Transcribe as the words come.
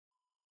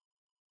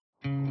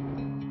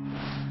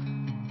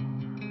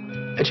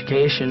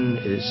Education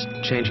is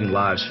changing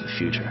lives for the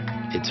future.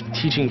 It's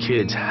teaching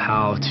kids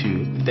how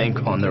to think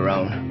on their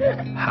own,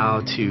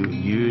 how to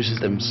use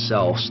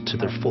themselves to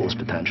their fullest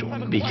potential.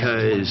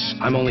 Because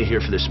I'm only here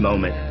for this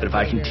moment, but if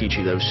I can teach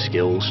you those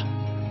skills,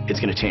 it's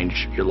going to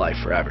change your life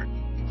forever.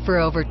 For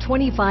over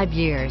 25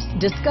 years,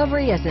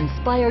 Discovery has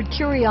inspired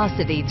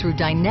curiosity through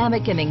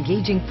dynamic and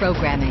engaging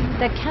programming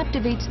that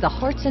captivates the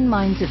hearts and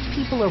minds of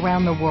people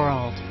around the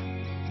world.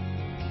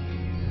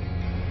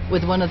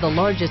 With one of the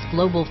largest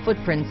global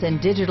footprints in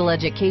digital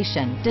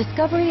education,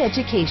 Discovery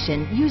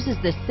Education uses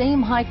the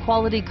same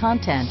high-quality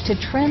content to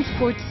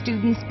transport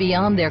students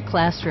beyond their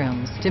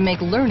classrooms to make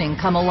learning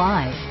come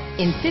alive.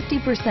 In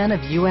 50%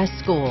 of U.S.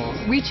 schools,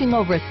 reaching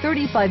over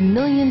 35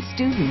 million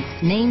students,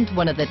 named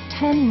one of the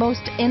 10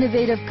 most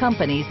innovative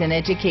companies in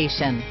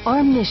education.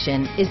 Our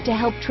mission is to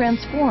help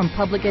transform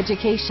public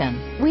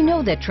education. We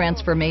know that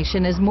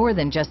transformation is more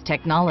than just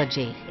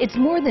technology. It's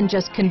more than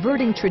just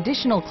converting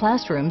traditional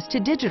classrooms to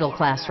digital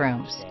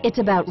classrooms. It's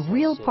about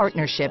real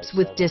partnerships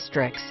with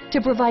districts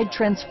to provide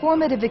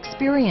transformative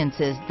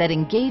experiences that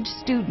engage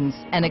students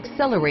and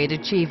accelerate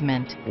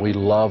achievement. We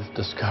love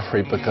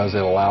Discovery because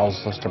it allows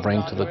us to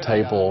bring to the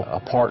table a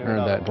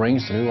partner that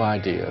brings new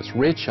ideas,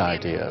 rich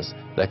ideas,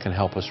 that can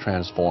help us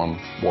transform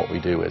what we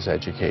do as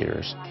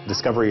educators.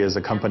 Discovery is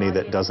a company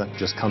that doesn't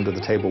just come to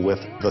the table with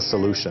the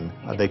solution.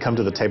 They come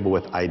to the table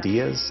with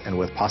ideas and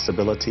with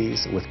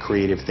possibilities, with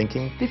creative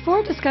thinking.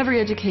 Before Discovery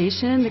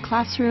Education, the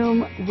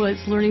classroom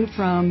was learning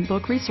from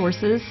book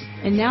resources,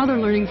 and now they're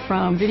learning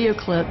from video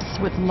clips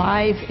with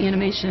live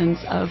animations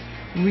of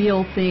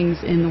real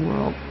things in the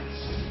world.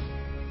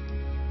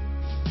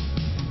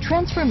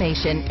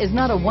 Transformation is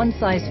not a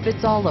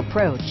one-size-fits-all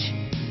approach.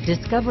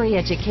 Discovery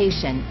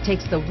Education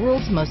takes the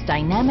world's most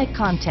dynamic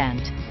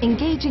content,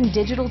 engaging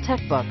digital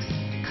textbooks,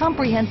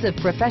 comprehensive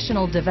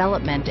professional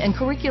development and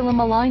curriculum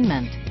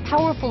alignment,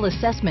 powerful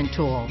assessment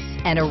tools,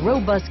 and a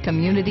robust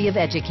community of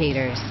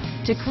educators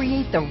to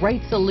create the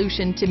right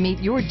solution to meet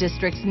your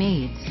district's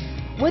needs.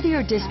 Whether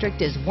your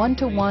district is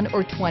 1-to-1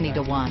 or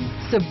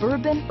 20-to-1,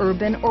 suburban,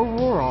 urban, or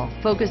rural,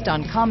 focused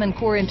on Common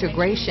Core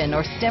integration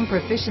or STEM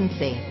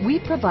proficiency, we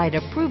provide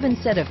a proven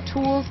set of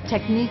tools,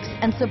 techniques,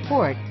 and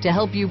support to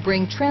help you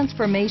bring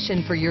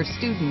transformation for your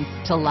students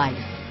to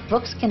life.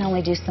 Books can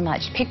only do so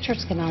much,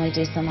 pictures can only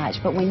do so much,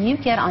 but when you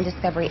get on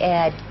Discovery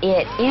Ed,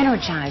 it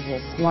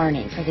energizes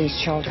learning for these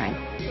children.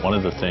 One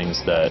of the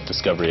things that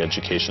Discovery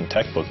Education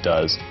Textbook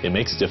does, it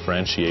makes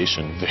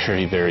differentiation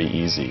very, very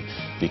easy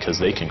because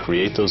they can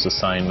create those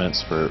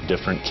assignments for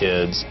different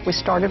kids. We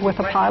started with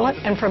a pilot,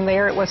 and from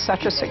there it was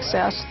such a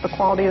success. The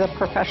quality of the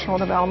professional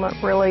development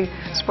really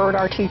spurred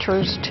our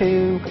teachers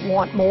to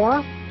want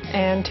more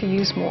and to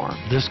use more.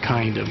 This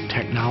kind of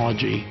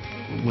technology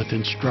with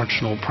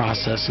instructional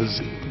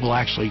processes will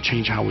actually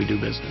change how we do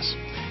business.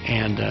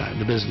 And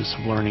the business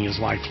of learning is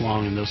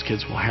lifelong, and those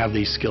kids will have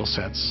these skill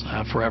sets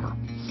forever.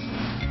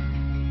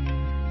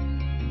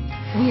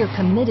 We are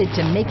committed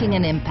to making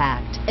an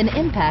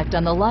impact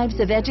on the lives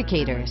of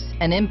educators,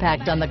 an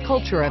impact on the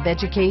culture of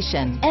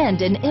education,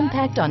 and an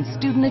impact on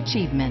student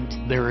achievement.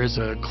 There is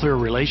a clear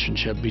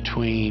relationship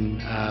between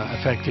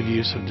effective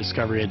use of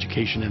Discovery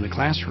Education in the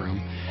classroom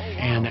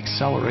and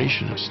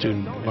acceleration of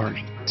student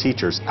learning.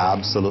 Teachers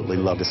absolutely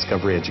love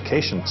Discovery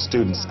Education.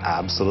 Students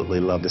absolutely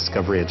love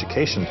Discovery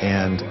Education.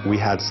 And we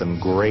had some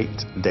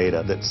great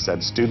data that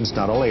said students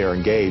not only are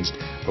engaged,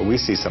 but we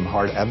see some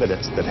hard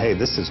evidence that, hey,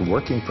 this is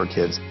working for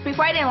kids.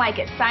 Before I didn't like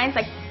it. Science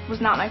was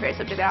not my favorite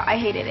subject. I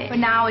hated it. But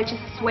now it's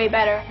just way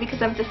better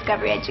because of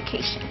Discovery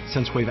Education.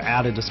 Since we've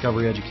added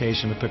Discovery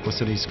Education to Piqua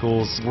City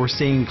Schools, we're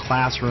seeing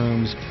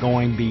classrooms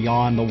going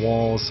beyond the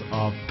walls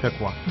of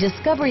Piqua.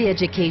 Discovery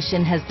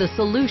Education has the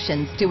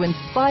solutions to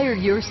inspire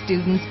your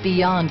students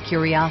beyond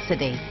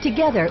curiosity.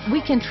 Together,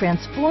 we can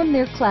transform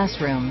their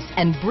classrooms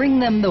and bring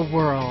them the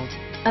world.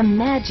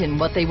 Imagine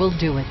what they will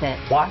do with it.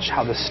 Watch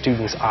how the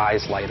students'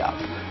 eyes light up.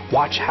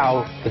 Watch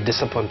how the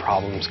discipline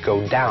problems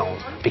go down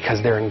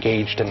because they're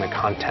engaged in the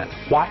content.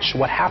 Watch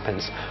what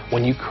happens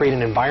when you create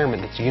an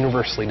environment that's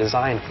universally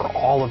designed for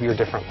all of your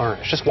different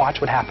learners. Just watch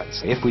what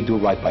happens. If we do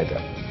right by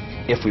them,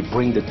 if we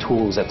bring the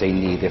tools that they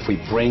need, if we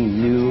bring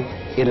new,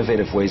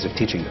 innovative ways of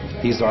teaching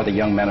them, these are the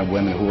young men and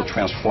women who will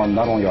transform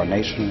not only our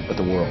nation, but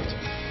the world.